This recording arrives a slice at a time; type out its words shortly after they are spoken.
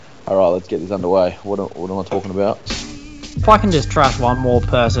All right, let's get this underway. What am I talking about? If I can just trust one more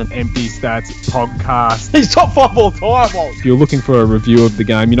person. Empty Stats podcast. He's top 5 all time, Walt. If you're looking for a review of the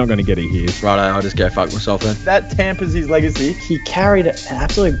game, you're not going to get it here. Righto, I'll just go fuck myself then. That tampers his legacy. He carried an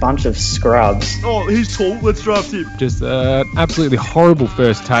absolute bunch of scrubs. Oh, he's tall. Let's draft him. Just absolutely horrible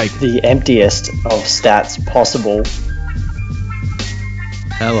first take. The emptiest of stats possible.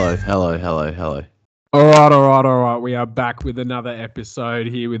 Hello. All right. We are back with another episode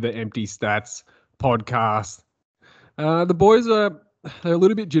here with the Empty Stats podcast. The boys they're a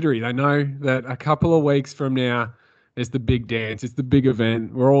little bit jittery. They know that a couple of weeks from now, it's the big dance. It's the big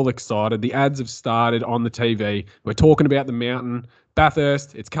event. We're all excited. The ads have started on the TV. We're talking about the mountain.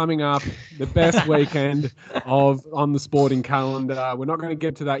 Bathurst, it's coming up. The best weekend on the sporting calendar. We're not going to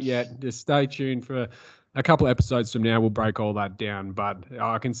get to that yet. Just stay tuned for a couple of episodes from now. We'll break all that down. But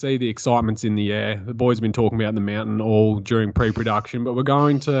I can see the excitement's in the air. The boys have been talking about the mountain all during pre-production. But we're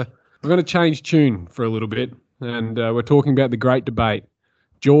going to change tune for a little bit. And we're talking about the great debate,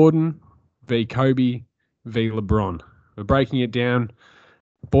 Jordan v. Kobe v. LeBron. We're breaking it down.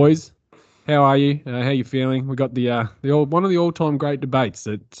 Boys, how are you? How are you feeling? We got the one of the all-time great debates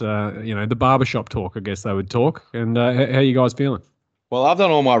that, the barbershop talk, I guess they would talk. And how are you guys feeling? Well, I've done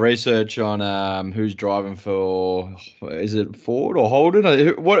all my research on who's driving for, is it Ford or Holden?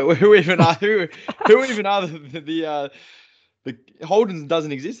 Who even are the Holden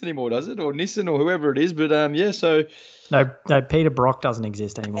doesn't exist anymore, does it? Or Nissan or whoever it is. But so No, Peter Brock doesn't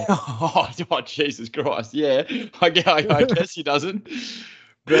exist anymore. oh, Jesus Christ! Yeah, I guess he doesn't.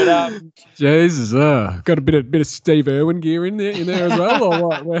 But Jesus, got a bit of Steve Irwin gear in there as well,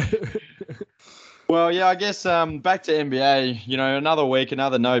 or what? Well, yeah, I guess back to NBA. Another week,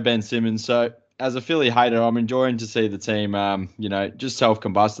 another no Ben Simmons. So as a Philly hater, I'm enjoying to see the team, just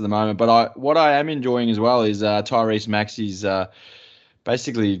self-combust at the moment. But what I am enjoying as well is Tyrese Maxey's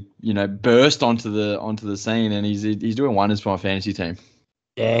basically, burst onto the scene, and he's doing wonders for my fantasy team.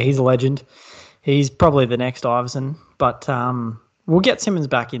 Yeah, he's a legend. He's probably the next Iverson, but we'll get Simmons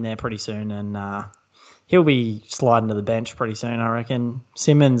back in there pretty soon, and he'll be sliding to the bench pretty soon, I reckon.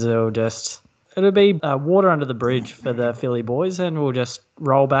 Simmons it'll be water under the bridge for the Philly boys, and we'll just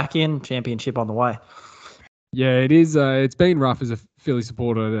roll back in, championship on the way. Yeah, it is. It's been rough as a Philly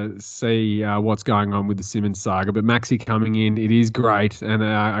supporter to see what's going on with the Simmons saga, but Maxey coming in, it is great. And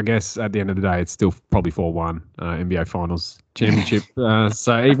I guess at the end of the day, it's still probably 4-1 NBA Finals championship.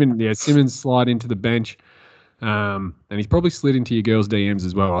 So even Simmons slide into the bench, and he's probably slid into your girls' DMs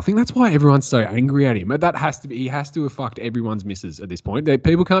as well. I think that's why everyone's so angry at him. He has to have fucked everyone's misses at this point.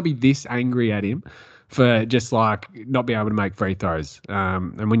 People can't be this angry at him for just like not being able to make free throws.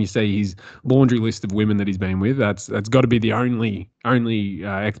 And when you see his laundry list of women that he's been with, that's got to be the only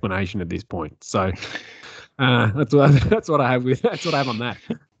explanation at this point. So that's what I have on that.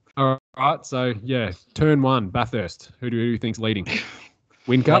 All right. So yeah, turn 1, Bathurst. Who do you think's leading?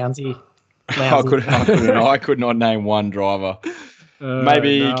 Win Cup. Lousy. I could not name one driver.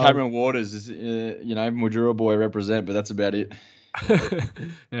 Maybe no. Cameron Waters is, Mildura boy represent, but that's about it.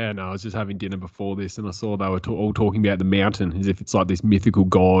 Yeah, no, I was just having dinner before this, and I saw they were all talking about the mountain as if it's like this mythical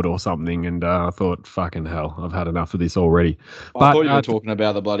god or something, and I thought, fucking hell, I've had enough of this already. I thought you were talking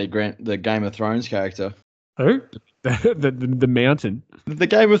about the Game of Thrones character. Who? The mountain. The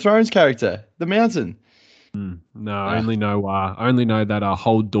Game of Thrones character, the mountain. No, I only know that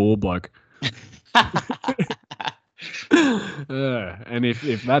whole door bloke. And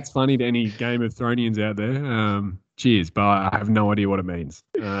if that's funny to any Game of Thronians out there, cheers, but I have no idea what it means.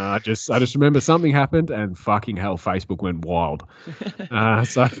 I just remember something happened and fucking hell, Facebook went wild.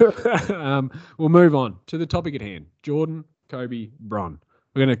 So we'll move on to the topic at hand. Jordan, Kobe, Bron.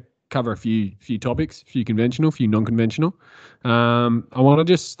 We're going to cover a few topics, a few conventional, a few non-conventional. I want to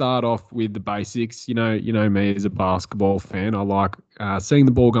just start off with the basics. You know me as a basketball fan. I like seeing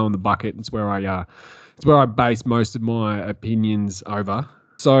the ball go in the bucket. It's where I base most of my opinions over.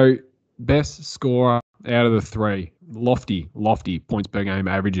 So best scorer out of the three, lofty points per game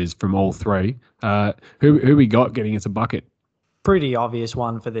averages from all three. Who we got getting us a bucket? Pretty obvious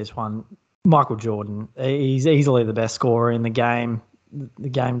one for this one. Michael Jordan. He's easily the best scorer in the game. The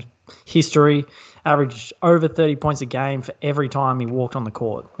game's history, averaged over 30 points a game for every time he walked on the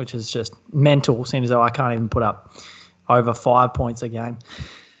court, which is just mental, seeing as though I can't even put up over 5 points a game.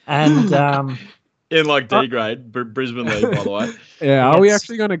 And in like D grade, Brisbane League, by the way. Yeah, are we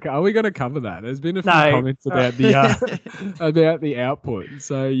going to cover that? There's been a few comments about the output.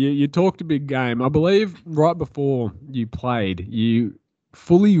 So you talked a big game. I believe right before you played, you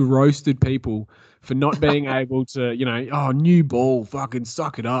fully roasted people for not being able to, new ball, fucking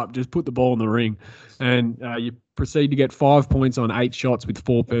suck it up, just put the ball in the ring, and you proceed to get 5 points on 8 shots with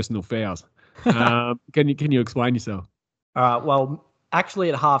 4 personal fouls. Can you explain yourself? Well, actually,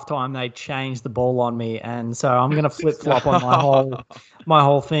 at halftime they changed the ball on me, and so I'm going to flip flop on my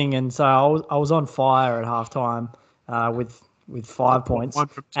whole thing. And so I was on fire at halftime with 5 points,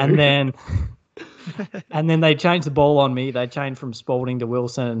 and then they changed the ball on me. They changed from Spalding to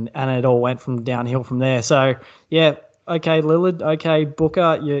Wilson, and it all went from downhill from there. So yeah, okay, Lillard, okay,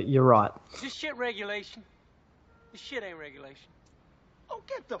 Booker, you're right. This shit regulation. This shit ain't regulation. Oh,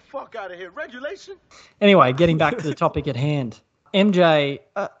 get the fuck out of here. Regulation? Anyway, getting back to the topic at hand. MJ,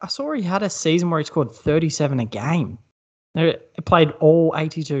 I saw he had a season where he scored 37 a game. He played all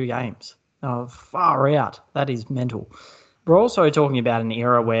 82 games. Oh, far out. That is mental. We're also talking about an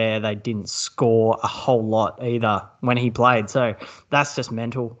era where they didn't score a whole lot either when he played. So that's just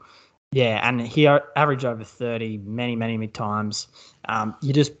mental. Yeah, and he averaged over 30 many, many times.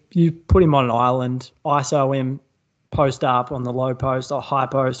 You put him on an island, ISO him, post up on the low post or high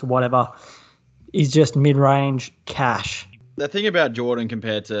post or whatever. He's just mid-range cash. The thing about Jordan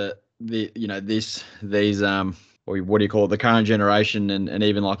compared to these or what do you call it, the current generation and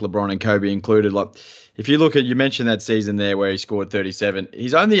even like LeBron and Kobe included, like if you look at, you mentioned that season there where he scored 37,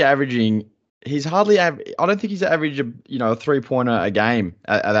 he's only averaging, I don't think he's averaged a 3-pointer a game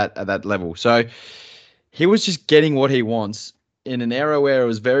at that level. So he was just getting what he wants in an era where it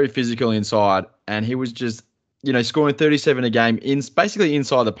was very physical inside, and he was just, scoring 37 a game basically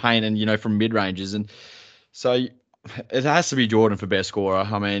inside the paint and, from mid-ranges. And so it has to be Jordan for best scorer.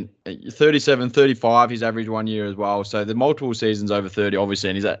 I mean, 37, 35, he's averaged 1 year as well. So the multiple seasons over 30,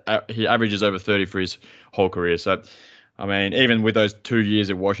 obviously, and he averages over 30 for his whole career. So, I mean, even with those 2 years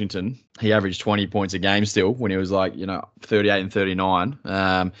at Washington, he averaged 20 points a game still when he was 38 and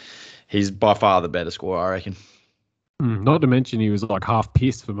 39. He's by far the better scorer, I reckon. Not to mention he was half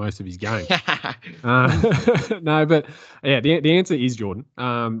pissed for most of his game. No, but yeah, the answer is Jordan.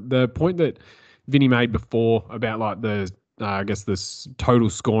 The point that Vinny made before about the total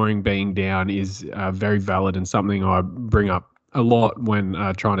scoring being down is very valid and something I bring up a lot when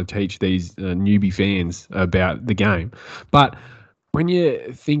trying to teach these newbie fans about the game. But when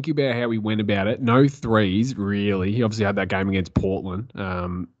you think about how he went about it, no threes really. He obviously had that game against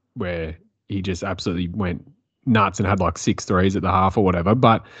Portland where he just absolutely went nuts and had 6 threes at the half or whatever.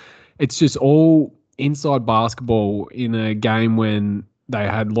 But it's just all inside basketball in a game when they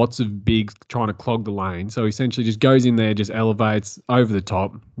had lots of bigs trying to clog the lane. So essentially just goes in there, just elevates over the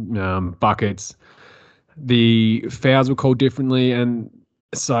top, buckets. The fouls were called differently. And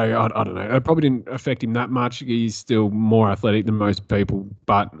so I don't know. It probably didn't affect him that much. He's still more athletic than most people.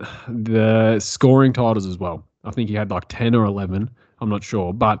 But the scoring titles as well. I think he had 10 or 11. I'm not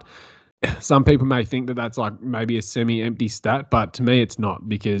sure. But some people may think that that's maybe a semi-empty stat. But to me, it's not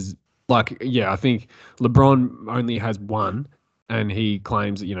because, I think LeBron only has 1. And he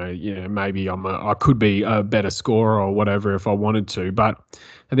claims that, maybe I could be a better scorer or whatever if I wanted to. But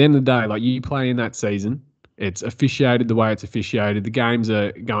at the end of the day, you play in that season, it's officiated the way it's officiated. The games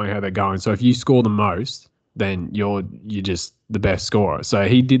are going how they're going. So if you score the most, then you're just the best scorer. So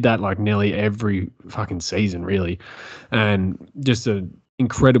he did that nearly every fucking season, really. And just an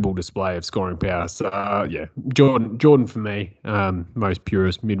incredible display of scoring power. So, yeah, Jordan for me, most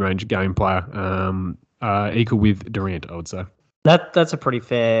purest mid-range game player, equal with Durant, I would say. That's a pretty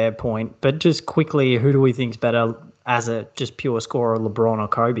fair point. But just quickly, who do we think's better as a just pure scorer, LeBron or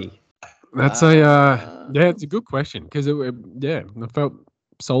Kobe? That's it's a good question because I felt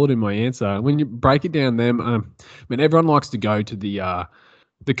solid in my answer. When you break it down, everyone likes to go to the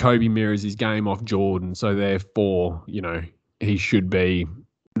Kobe mirrors his game off Jordan, so therefore he should be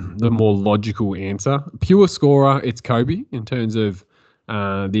the more logical answer. Pure scorer, it's Kobe in terms of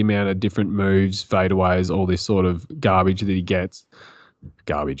the amount of different moves, fadeaways, all this sort of garbage that he gets.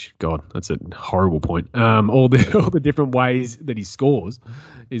 Garbage, God, that's a horrible point. All the different ways that he scores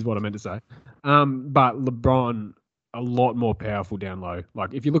is what I meant to say. But LeBron, a lot more powerful down low.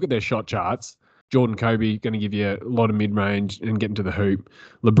 If you look at their shot charts, Jordan, Kobe going to give you a lot of mid-range and get into the hoop.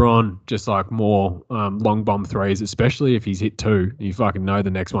 LeBron, just more long bomb threes, especially if he's hit 2. You fucking know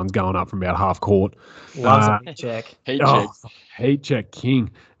the next one's going up from about half court. Loves a heat check. Heat check king.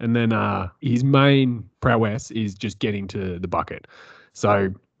 And then his main prowess is just getting to the bucket.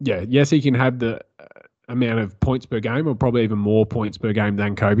 So, yeah, yes, he can have the amount of points per game or probably even more points per game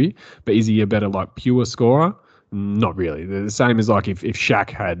than Kobe. But is he a better pure scorer? Not really. They're the same as if Shaq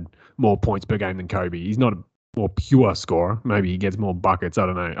had more points per game than Kobe. He's not more pure scorer. Maybe he gets more buckets. I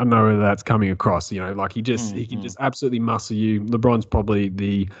don't know. I don't know whether that's coming across. Like he can just absolutely muscle you. LeBron's probably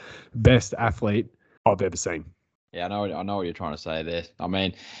the best athlete I've ever seen. Yeah, I know what you're trying to say there. I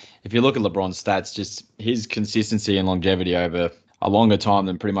mean, if you look at LeBron's stats, just his consistency and longevity over a longer time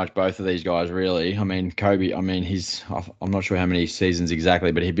than pretty much both of these guys, really. I mean, Kobe, I'm not sure how many seasons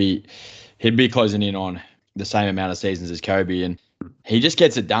exactly, but he'd be closing in on the same amount of seasons as Kobe, and he just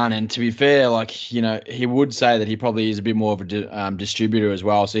gets it done. And to be fair, he would say that he probably is a bit more of a distributor as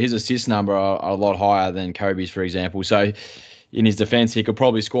well. So his assist number are a lot higher than Kobe's, for example. So in his defense, he could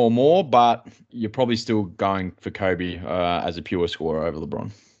probably score more, but you're probably still going for Kobe as a pure scorer over LeBron.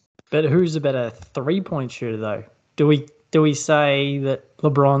 But who's a better 3-point shooter, though? Do we say that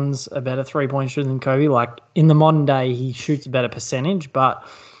LeBron's a better 3-point shooter than Kobe? Like, in the modern day, he shoots a better percentage, but,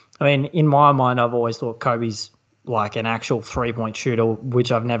 I mean, in my mind, I've always thought Kobe's like an actual 3-point shooter,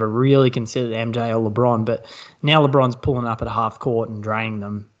 which I've never really considered MJ or LeBron, but now LeBron's pulling up at half court and draining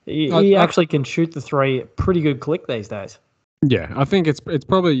them. He actually can shoot the three at pretty good click these days. Yeah, I think it's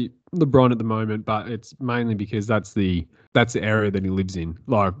probably LeBron at the moment, but it's mainly because that's the area that he lives in.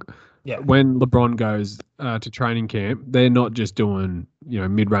 Like, when LeBron goes to training camp, they're not just doing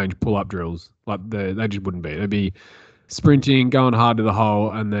mid-range pull-up drills. Like they just wouldn't be. They'd be sprinting, going hard to the hole,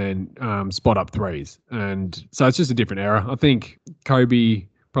 and then spot up threes. And so it's just a different era. I think Kobe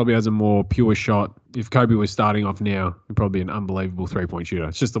probably has a more pure shot. If Kobe was starting off now, he'd probably be an unbelievable 3-point shooter.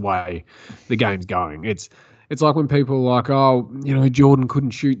 It's just the way the game's going. It's like when people are like, oh, Jordan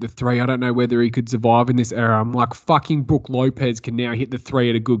couldn't shoot the three. I don't know whether he could survive in this era. I'm like, fucking Brook Lopez can now hit the three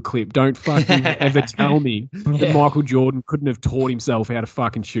at a good clip. Don't fucking ever tell me that Michael Jordan couldn't have taught himself how to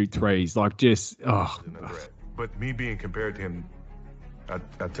fucking shoot threes. Like, just, oh. But me being compared to him,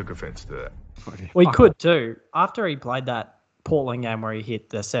 I took offense to that. We could too. After he played that Portland game where he hit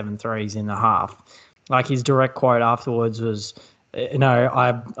the 7 threes in the half, like his direct quote afterwards was,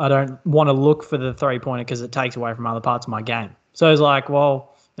 I don't want to look for the 3-pointer because it takes away from other parts of my game. So it's like,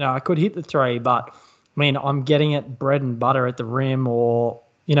 well, I could hit the three, but I mean, I'm getting it bread and butter at the rim or,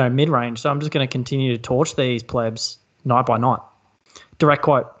 mid-range. So I'm just going to continue to torch these plebs night by night. Direct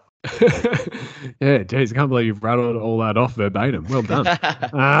quote. Yeah, geez, I can't believe you've rattled all that off verbatim. Well done.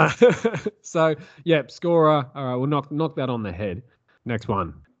 So, yeah, scorer. All right, we'll knock that on the head. Next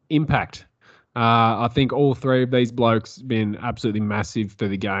one, impact. I think all three of these blokes been absolutely massive for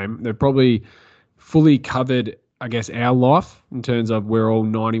the game. They've probably fully covered, I guess, our life in terms of we're all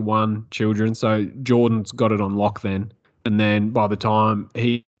 91 children. So Jordan's got it on lock then. And then by the time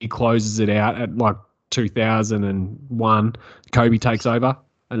he closes it out at like 2001, Kobe takes over.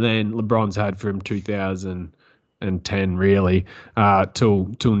 And then LeBron's had from 2010 really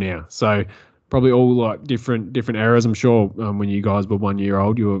till now. So probably all like different eras. I'm sure when you guys were 1 year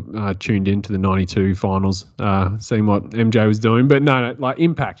old, you were tuned into the 92 finals, seeing what MJ was doing. But no, like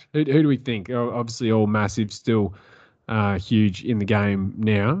impact. Who do we think? Obviously all massive, still huge in the game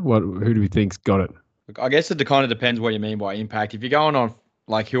now. Who do we think's got it? I guess it kind of depends what you mean by impact. If you're going on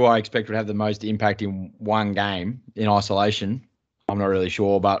like who I expect would have the most impact in one game in isolation, I'm not really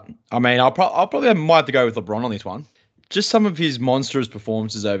sure. But I mean, I'll probably might have to go with LeBron on this one. Just some of his monstrous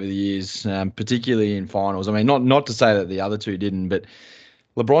performances over the years, particularly in finals. I mean, not to say that the other two didn't, but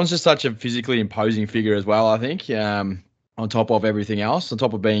LeBron's just such a physically imposing figure as well, I think, on top of everything else, on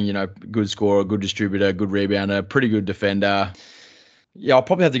top of being, good scorer, good distributor, good rebounder, pretty good defender. Yeah, I'll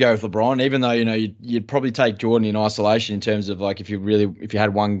probably have to go with LeBron, even though, you'd probably take Jordan in isolation in terms of like if you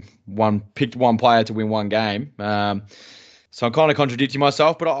had picked one player to win one game. So I'm kind of contradicting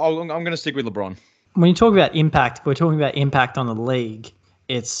myself, but I'm going to stick with LeBron. When you talk about impact, we're talking about impact on the league.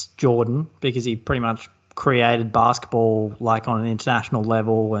 It's Jordan because he pretty much created basketball like on an international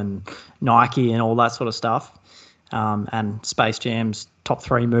level and Nike and all that sort of stuff. And Space Jam's top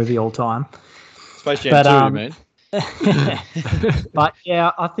 3 movie all time. Space Jam 2, you mean? But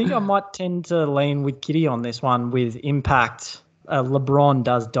yeah, I think I might tend to lean with Kitty on this one with impact. LeBron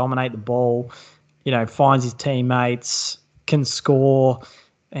does dominate the ball, finds his teammates, can score.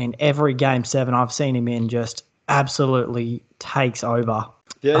 And every game 7 I've seen him in just absolutely takes over.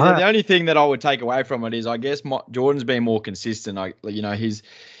 The only thing that I would take away from it is I guess Jordan's been more consistent.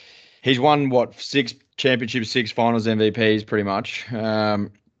 He's won 6 championships, 6 finals MVPs pretty much.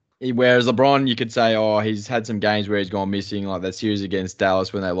 Whereas LeBron, you could say, he's had some games where he's gone missing, like that series against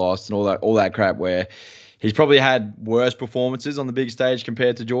Dallas when they lost and all that crap where he's probably had worse performances on the big stage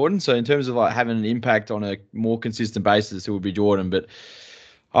compared to Jordan. So in terms of like having an impact on a more consistent basis, it would be Jordan. But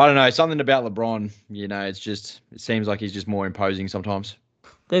I don't know, something about LeBron, it seems like he's just more imposing sometimes.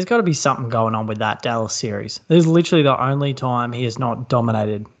 There's got to be something going on with that Dallas series. This is literally the only time he has not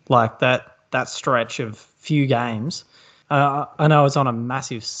dominated like that stretch of few games. I know it's on a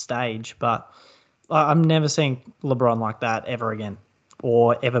massive stage, but I'm never seeing LeBron like that ever again,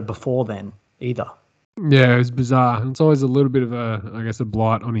 or ever before then either. Yeah, it was bizarre. It's always a little bit of a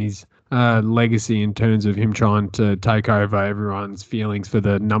blight on his legacy in terms of him trying to take over everyone's feelings for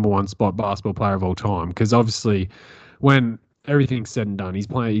the number one spot basketball player of all time. Because obviously, when everything's said and done, he's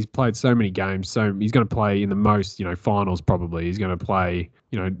played so many games. So he's going to play in the most, finals probably. He's going to play,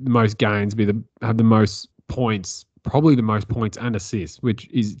 the most games, have the most points, probably the most points and assists, which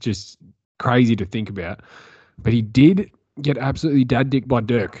is just crazy to think about. But he did get absolutely dad dick by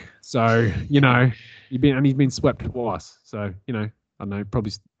Dirk. So, he's been swept twice. So, I don't know,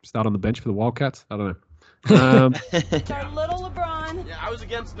 probably start on the bench for the Wildcats. I don't know. Our little LeBron. Yeah, I was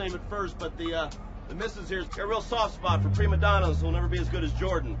against the name at first, but the missus here's got a real soft spot for prima donnas who'll never be as good as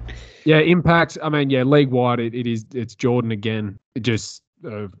Jordan. Yeah, impact. I mean, yeah, league-wide, it's Jordan again. It just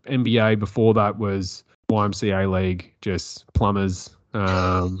NBA before that was YMCA league, just plumbers.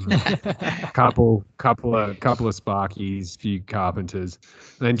 Couple of Sparkies, few Carpenters,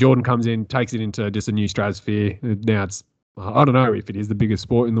 and then Jordan comes in, takes it into just a new stratosphere. Now it's, I don't know if it is the biggest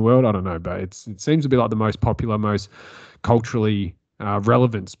sport in the world. I don't know, but it seems to be like the most popular, most culturally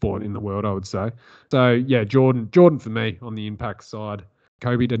relevant sport in the world, I would say. So yeah, Jordan for me on the impact side.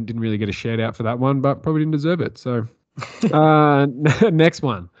 Kobe didn't really get a shout out for that one, but probably didn't deserve it. So next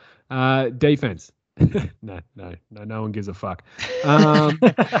one, defense. No one gives a fuck.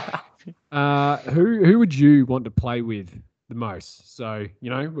 Who would you want to play with the most? So,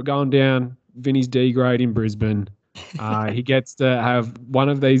 we're going down Vinny's D grade in Brisbane. He gets to have one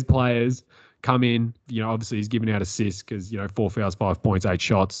of these players come in. Obviously he's giving out assists because 4 fouls, 5 points, 8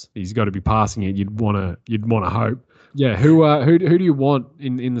 shots. He's got to be passing it. You'd want to hope. Yeah, who do you want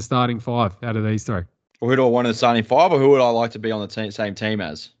in the starting 5 out of these 3? Or who do I want in the starting 5, or who would I like to be on the same team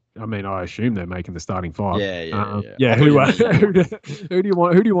as? I mean, I assume they're making the starting 5. Yeah. Yeah. Who do you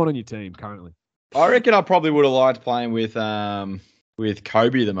want on your team currently? I reckon I probably would have liked playing with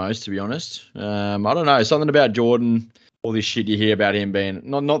Kobe the most, to be honest. I don't know, something about Jordan, all this shit you hear about him being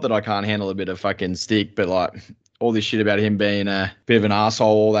not that I can't handle a bit of fucking stick, but like all this shit about him being a bit of an asshole,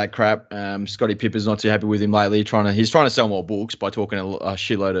 all that crap. Scottie Pippen's not too happy with him lately. He's trying to sell more books by talking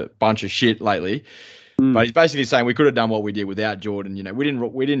a bunch of shit lately. But he's basically saying we could have done what we did without Jordan.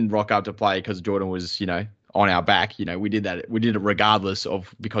 We didn't rock up to play because Jordan was, on our back. We did that. We did it regardless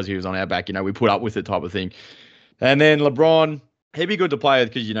of because he was on our back. We put up with it type of thing. And then LeBron, he'd be good to play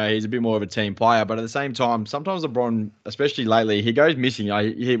with because, he's a bit more of a team player. But at the same time, sometimes LeBron, especially lately, he goes missing.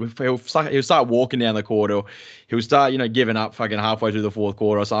 He'll start walking down the court, or he'll start, giving up fucking halfway through the fourth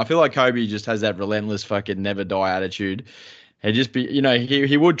quarter or something. I feel like Kobe just has that relentless fucking never die attitude. He'd just be,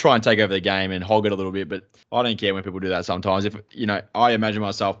 he would try and take over the game and hog it a little bit, but I don't care when people do that sometimes. If, I imagine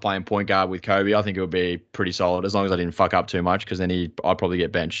myself playing point guard with Kobe, I think it would be pretty solid as long as I didn't fuck up too much, because then I'd probably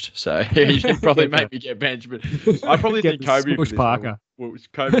get benched. So he'd probably make me get benched, but I probably think Kobe Smush Parker. Kobe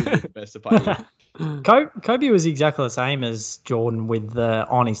was the best to play with. Kobe was exactly the same as Jordan with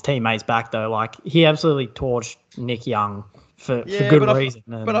on his teammates back, though. Like, he absolutely torched Nick Young for good reason.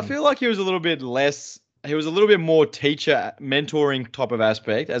 But I feel like he was a little bit less. He was a little bit more teacher mentoring type of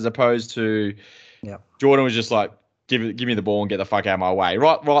aspect, as opposed to Jordan was just like, give me the ball and get the fuck out of my way.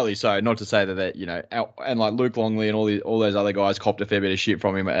 Rightly so. Not to say that and like Luke Longley and all those other guys copped a fair bit of shit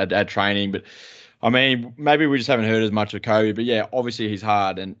from him at training. But I mean, maybe we just haven't heard as much of Kobe. But yeah, obviously he's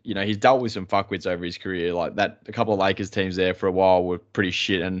hard, and he's dealt with some fuckwits over his career. Like that, a couple of Lakers teams there for a while were pretty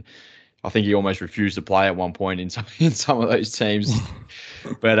shit, and I think he almost refused to play at one point in some of those teams.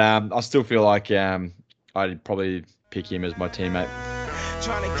 But I still feel like I'd probably pick him as my teammate.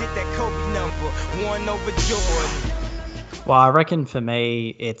 Trying to get that Kobe number 1 over Jordan. Well, I reckon for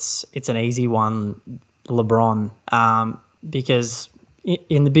me, it's an easy one, LeBron, because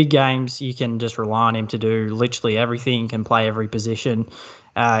in the big games, you can just rely on him to do literally everything. He can play every position.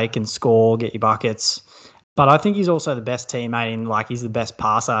 He can score, get you buckets. But I think he's also the best teammate he's the best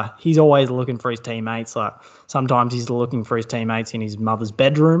passer. He's always looking for his teammates. Like, sometimes he's looking for his teammates in his mother's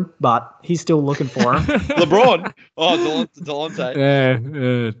bedroom, but he's still looking for them. LeBron. Oh, Delonte. Yeah.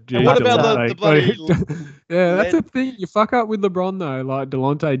 And what about the bloody... Yeah, that's the thing. You fuck up with LeBron, though, like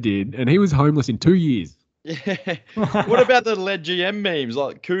Delonte did, and he was homeless in 2 years. Yeah. What about the lead GM memes?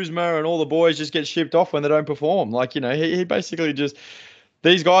 Like Kuzma and all the boys just get shipped off when they don't perform. Like, he basically just...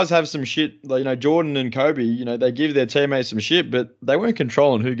 These guys have some shit, Jordan and Kobe, they give their teammates some shit, but they weren't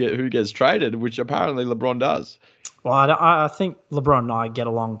controlling who gets traded, which apparently LeBron does. Well, I think LeBron and I get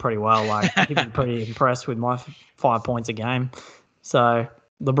along pretty well. Like, he'd be pretty impressed with my 5 points a game. So,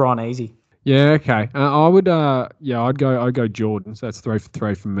 LeBron easy. Yeah, okay. I would, I'd go Jordan. So that's 3 for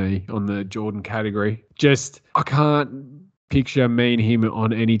 3 from me on the Jordan category. Just, I can't picture me and him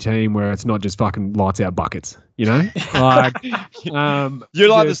on any team where it's not just fucking lights out buckets, Like, you like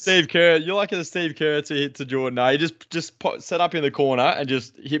the just- Steve Kerr. You like the Steve Kerr to hit to Jordan. No, you just set up in the corner and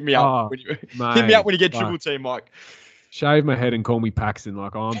just hit me up. Oh, Hit me up when you get fuck. triple team, Mike. Shave my head and call me Paxton.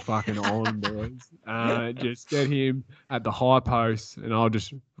 Like, I'm fucking on, boys. Just get him at the high post, and I'll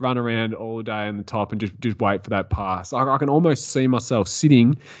just run around all day on the top and just wait for that pass. I can almost see myself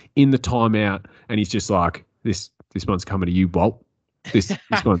sitting in the timeout, and he's just like, this one's coming to you, Walt. This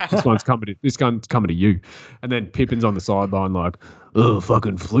one's coming to you. And then Pippen's on the sideline like, oh,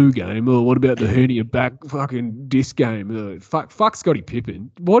 fucking flu game. Oh, what about the hernia back fucking disc game? Fuck Scotty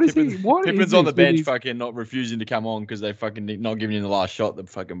Pippen. What is he? What Pippen's is on the this with bench, his- fucking not refusing to come on because they fucking not giving him the last shot. The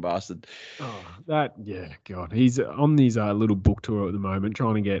fucking bastard. Oh, God. He's on his little book tour at the moment,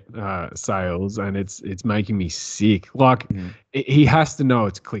 trying to get sales, and it's making me sick. Like, he has to know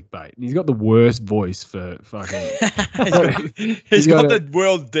it's clickbait. And he's got the worst voice for fucking. He's got the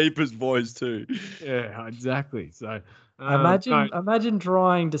world's deepest voice too. Yeah, exactly. So. Imagine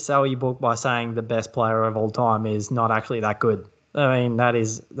trying to sell your book by saying the best player of all time is not actually that good. I mean,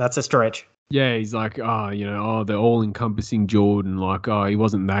 that's a stretch. Yeah, he's like, the all-encompassing Jordan. Like, he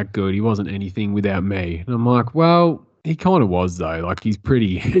wasn't that good. He wasn't anything without me. And I'm like, well, he kind of was though. Like, he's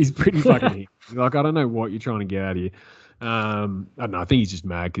pretty fucking. Like, I don't know what you're trying to get out of here. I don't know. I think he's just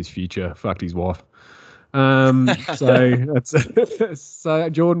mad because Future fucked his wife. So that's so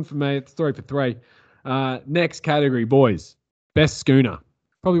Jordan for me. It's 3 for 3. Next category, boys. Best schooner.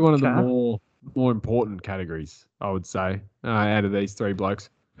 Probably one of the more important categories, I would say, out of these 3 blokes.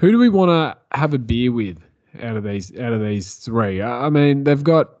 Who do we want to have a beer with out of these 3? I mean, they've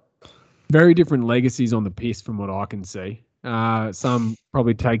got very different legacies on the piss from what I can see. Some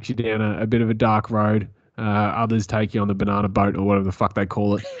probably takes you down a bit of a dark road. Others take you on the banana boat or whatever the fuck they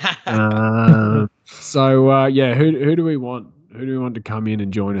call it. Who do we want? Who do we want to come in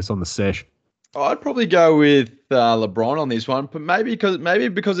and join us on the sesh? I'd probably go with LeBron on this one, but maybe because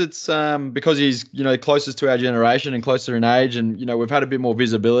it's because he's closest to our generation and closer in age, and we've had a bit more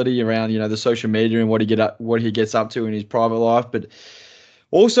visibility around the social media and what he gets up to in his private life. But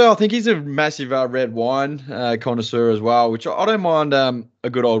also, I think he's a massive red wine connoisseur as well, which I don't mind a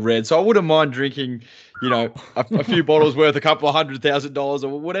good old red. So I wouldn't mind drinking a few bottles worth a couple of $100,000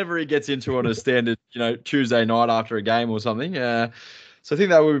 or whatever he gets into on a standard Tuesday night after a game or something. So I think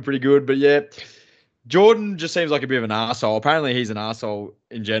that would be pretty good. But yeah, Jordan just seems like a bit of an arsehole. Apparently he's an arsehole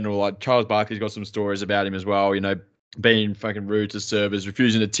in general. Like Charles Barkley's got some stories about him as well, being fucking rude to servers,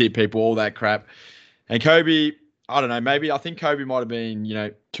 refusing to tip people, all that crap. And Kobe, I don't know, maybe I think Kobe might have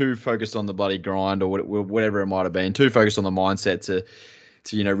been, too focused on the bloody grind or whatever it might have been, too focused on the mindset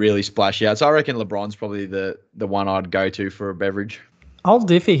to really splash out. So I reckon LeBron's probably the one I'd go to for a beverage. I'll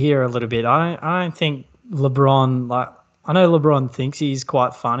differ here a little bit. I don't think LeBron, I know LeBron thinks he's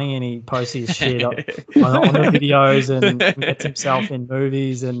quite funny and he posts his shit on the videos and gets himself in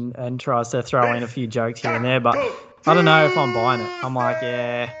movies and tries to throw in a few jokes here and there. But I don't know if I'm buying it. I'm like,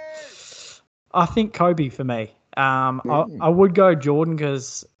 yeah, I think Kobe for me. I would go Jordan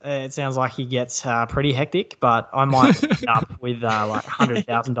because it sounds like he gets pretty hectic, but I might end up with like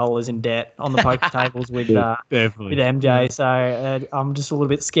 $100,000 in debt on the poker tables with MJ. So I'm just a little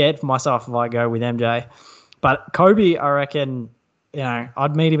bit scared for myself if I go with MJ. But Kobe, I reckon,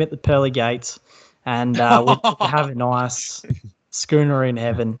 I'd meet him at the pearly gates and we'd have a nice schooner in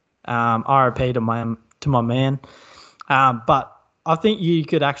heaven. RIP to my man. But I think you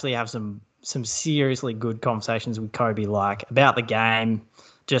could actually have some seriously good conversations with Kobe, like about the game,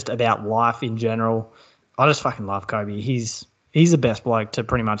 just about life in general. I just fucking love Kobe. He's the best bloke to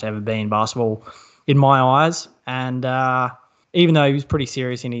pretty much ever be in basketball in my eyes. And even though he was pretty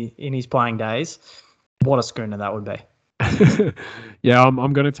serious in his playing days, what a schooner that would be. Yeah,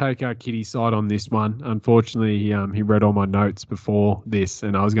 I'm going to take Kitty's side on this one. Unfortunately, he read all my notes before this,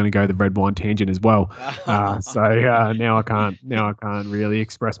 and I was going to go the red wine tangent as well. So now I can't really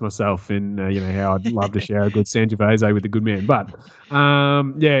express myself in how I'd love to share a good Sangiovese with a good man. But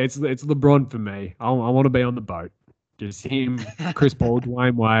it's LeBron for me. I want to be on the boat. Just him, Chris Paul,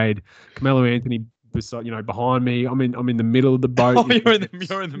 Dwayne Wade, Carmelo Anthony. Behind me, I'm in the middle of the boat. Oh, you're in the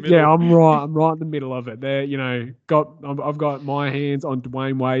middle. Yeah, I'm right in the middle of it. There, I've got my hands on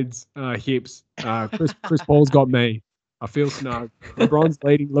Dwayne Wade's hips. Chris Paul's got me. I feel snug. LeBron's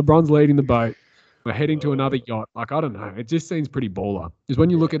leading the boat. We're heading to another yacht. Like, I don't know. It just seems pretty baller. Because when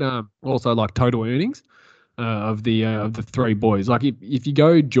you look at also like total earnings of the 3 boys, like if you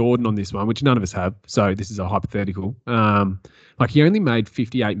go Jordan on this one, which none of us have, so this is a hypothetical. Like he only made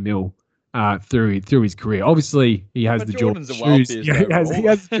 58 mil through his career. Obviously, he has But the Jordan's the Jordan shoes. wealthiest Yeah, he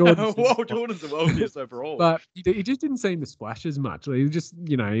has the Jordan shoes. well, Jordan's the wealthiest overall. But he just didn't seem to splash as much. He was just,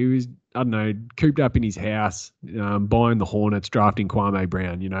 he was, I don't know, cooped up in his house, buying the Hornets, drafting Kwame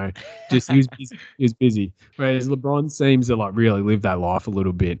Brown, just he was busy. Whereas LeBron seems to like really live that life a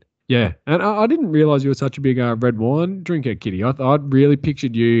little bit. Yeah, and I didn't realize you were such a big red wine drinker, Kitty. I'd really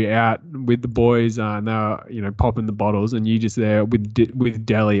pictured you out with the boys, and they were, popping the bottles, and you just there with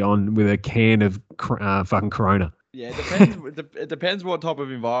Deli on with a can of fucking Corona. Yeah, it depends what type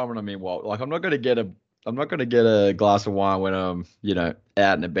of environment I'm in. Well, like I'm not gonna get a glass of wine when I'm out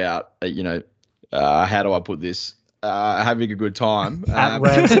and about. How do I put this? Having a good time At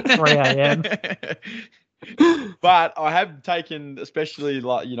Revs at 3 a.m. But I have taken, especially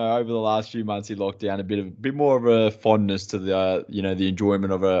over the last few months in lockdown, a bit more of a fondness to the the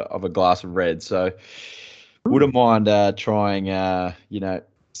enjoyment of a glass of red. So wouldn't mind trying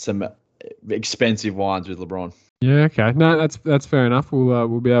some expensive wines with LeBron. Yeah, okay. No, that's fair enough.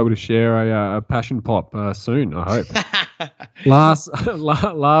 We'll be able to share a passion pop soon, I hope.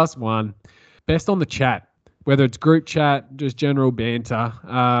 Last one. Best on the chat. Whether it's group chat, just general banter,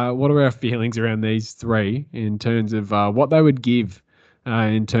 what are our feelings around these three in terms of what they would give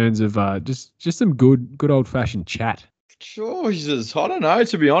in terms of just some good old-fashioned chat? Sure, Jesus. I don't know,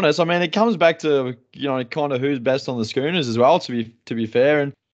 to be honest. I mean, it comes back to, kind of who's best on the schooners as well, to be fair.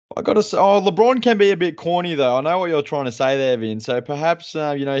 And I got to say, LeBron can be a bit corny, though. I know what you're trying to say there, Vin. So perhaps,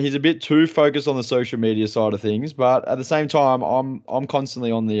 he's a bit too focused on the social media side of things. But at the same time, I'm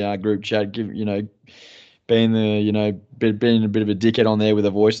constantly on the group chat, being being a bit of a dickhead on there with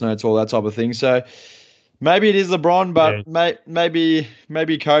the voice notes, all that type of thing. So maybe it is LeBron, but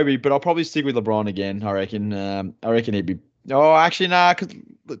maybe Kobe. But I'll probably stick with LeBron again. I reckon he'd be. Oh, actually, nah, because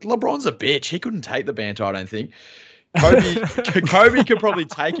LeBron's a bitch. He couldn't take the banter, I don't think. Kobe could probably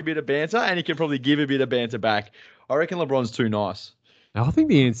take a bit of banter, and he can probably give a bit of banter back. I reckon LeBron's too nice. I think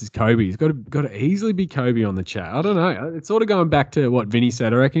the answer is Kobe. He's got to easily be Kobe on the chat. I don't know. It's sort of going back to what Vinny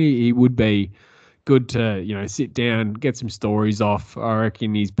said. I reckon he would be good to sit down, get some stories off. I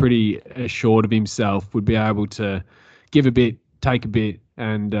reckon he's pretty assured of himself, would be able to give a bit, take a bit,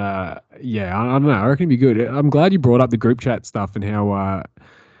 and I don't know. I reckon it'd be good. I'm glad you brought up the group chat stuff and how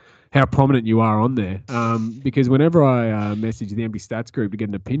prominent you are on there. Because whenever I message the Empty Stats group to get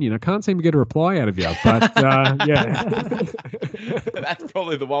an opinion, I can't seem to get a reply out of you. But yeah. That's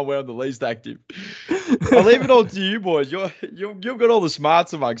probably the one where I'm the least active. I'll leave it all to you boys. You've got all the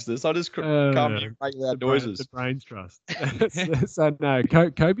smarts amongst us. I just can't make loud noises. The brains trust. So no,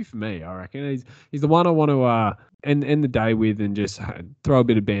 Kobe for me, I reckon. He's the one I want to end the day with and just throw a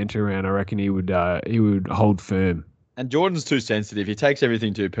bit of banter around. I reckon he would hold firm. And Jordan's too sensitive. He takes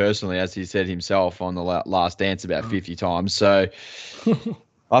everything too personally, as he said himself on the Last Dance about 50 times. So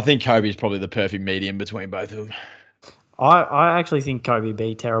I think Kobe's probably the perfect medium between both of them. I actually think Kobe would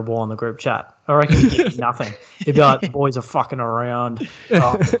be terrible on the group chat. I reckon he'd get nothing. He'd be like, the boys are fucking around.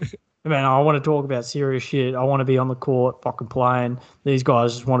 Man, I want to talk about serious shit. I want to be on the court fucking playing. These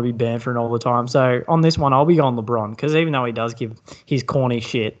guys just want to be bantering all the time. So on this one, I'll be on LeBron because even though he does give his corny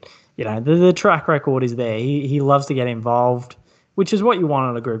shit, the track record is there. He loves to get involved, which is what you want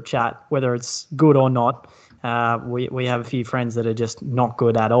on a group chat, whether it's good or not. We have a few friends that are just not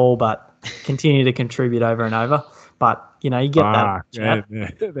good at all, but continue to contribute over and over. But, you get that. Yeah,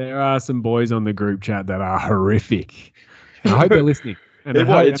 there are some boys on the group chat that are horrific. And I hope they're listening. In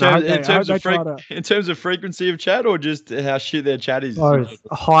terms of frequency of chat or just how shit their chat is? Both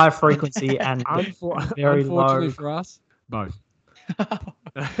high frequency and very low. Unfortunately for us, both.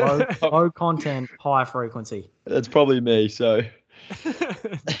 Low content, high frequency. That's probably me. So,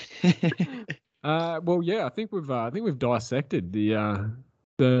 well, yeah, I think we've dissected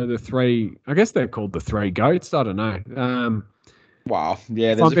the three. I guess they're called the three goats. I don't know. Wow.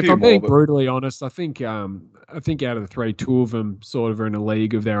 Yeah. There's a few if I'm more, being brutally honest, I think out of the three, two of them sort of are in a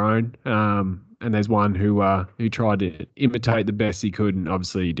league of their own. And there's one who tried to imitate the best he could, and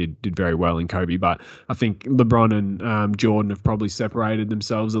obviously did very well in Kobe. But I think LeBron and Jordan have probably separated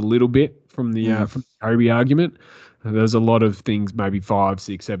themselves a little bit from the Kobe argument. There's a lot of things maybe 5,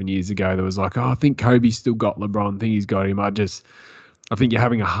 6, 7 years ago that was like, I think Kobe's still got LeBron. I think he's got him. I think you're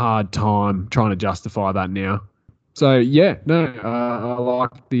having a hard time trying to justify that now. So yeah, no, I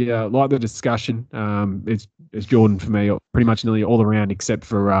like the discussion. It's Jordan for me, pretty much nearly all around, except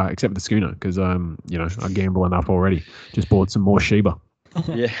for the schooner, because I gamble enough already. Just bought some more Sheba.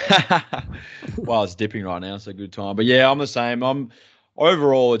 Yeah, well, it's dipping right now, so good time. But yeah, I'm the same.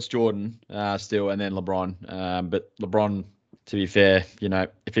 Overall, it's Jordan still, and then LeBron. But LeBron, to be fair,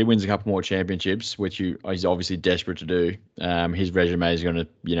 if he wins a couple more championships, which he's obviously desperate to do, his resume is going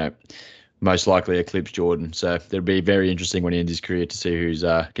to, most likely eclipse Jordan. So it'll be very interesting when he ends his career to see who's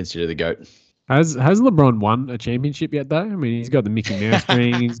considered the GOAT. Has LeBron won a championship yet, though? I mean, he's got the Mickey Mouse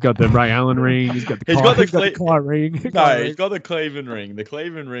ring, he's got the Ray Allen ring, he's got the Kai ring. No, he's got the Cleveland ring. The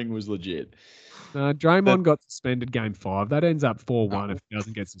Cleveland ring was legit. Draymond got suspended game 5. That ends up 4-1 if he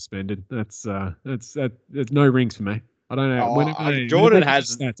doesn't get suspended. That's no rings for me. I don't know. Jordan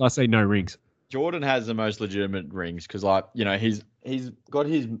has stats. I say no rings. Jordan has the most legitimate rings because, like, you know, he's got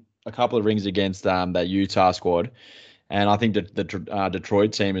a couple of rings against that Utah squad. And I think the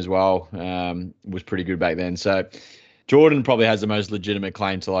Detroit team as well was pretty good back then. So Jordan probably has the most legitimate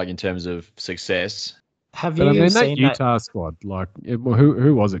claim to, like, in terms of success. Have you seen that Utah squad? Like,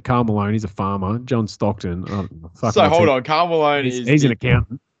 who was it? Karl Malone, he's a farmer. John Stockton. Hold on, Karl Malone he's an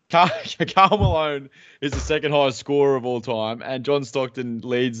accountant. Karl Malone is the second highest scorer of all time, and John Stockton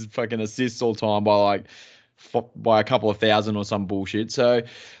leads fucking assists all time by a couple of thousand or some bullshit. So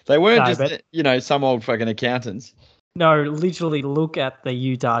they weren't some old fucking accountants. No, literally look at the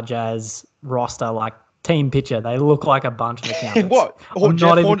Utah Jazz roster, like team picture. They look like a bunch of accountants. What? I'm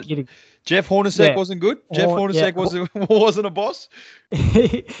not even kidding. Jeff Hornacek wasn't good? Jeff Hornacek wasn't a boss?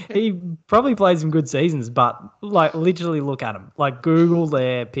 He probably played some good seasons, but like literally look at them. Like Google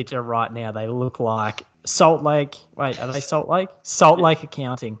their picture right now. They look like Salt Lake. Wait, are they Salt Lake? Salt Lake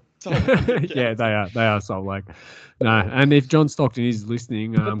Accounting. Yeah, they are. They are Salt Lake. No, and if John Stockton is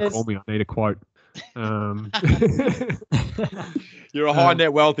listening, call me. I need a quote. You're a high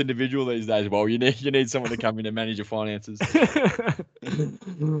net wealth individual these days. Well, you need someone to come in and manage your finances.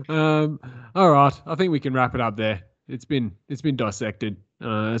 All right, I think we can wrap it up there. It's been dissected.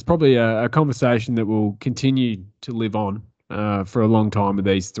 It's probably a conversation that will continue to live on for a long time with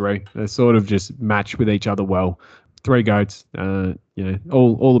these three. They sort of just match with each other well. Three GOATs.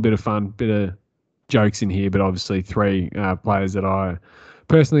 All a bit of fun, bit of jokes in here, but obviously three players that I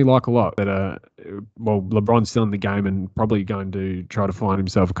personally like a lot. That LeBron's still in the game and probably going to try to find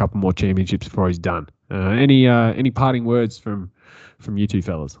himself a couple more championships before he's done. Any parting words from you two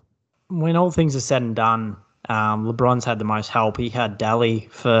fellas? When all things are said and done, LeBron's had the most help. He had Daly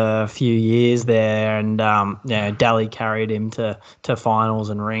for a few years there, and Daly carried him to finals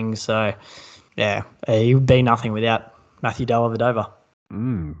and rings. So yeah, he would be nothing without Matthew Dellavedova.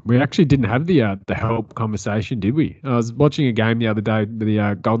 We actually didn't have the help conversation, did we? I was watching a game the other day,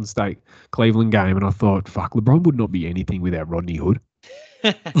 the Golden State Cleveland game, and I thought, fuck, LeBron would not be anything without Rodney Hood.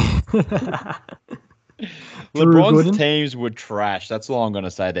 LeBron's teams were trash. That's all I'm going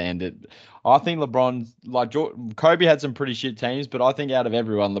to say to end it. I think Kobe had some pretty shit teams, but I think out of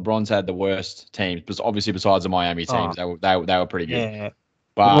everyone, LeBron's had the worst teams. But obviously, besides the Miami teams, they were pretty good. Yeah.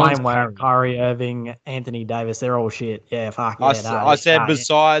 Wayne Wade, Kyrie Irving, Anthony Davis, they're all shit. Yeah, fuck yeah. I said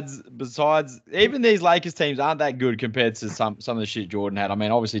besides even these Lakers teams aren't that good compared to some of the shit Jordan had. I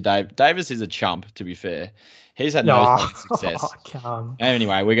mean, obviously Davis is a chump, to be fair. He's had no success.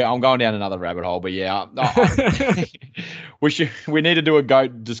 Anyway, I'm going down another rabbit hole, but yeah, we need to do a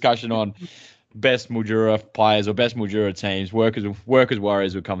GOAT discussion on best Mildura players or best Mildura teams. Workers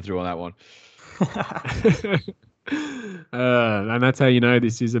Warriors will come through on that one. And that's how you know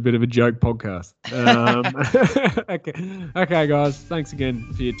this is a bit of a joke podcast. Okay, guys. Thanks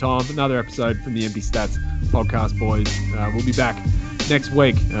again for your time. Another episode from the Empty Stats podcast, boys. We'll be back next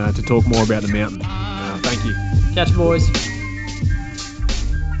week to talk more about the mountain. Thank you. Catch you, boys.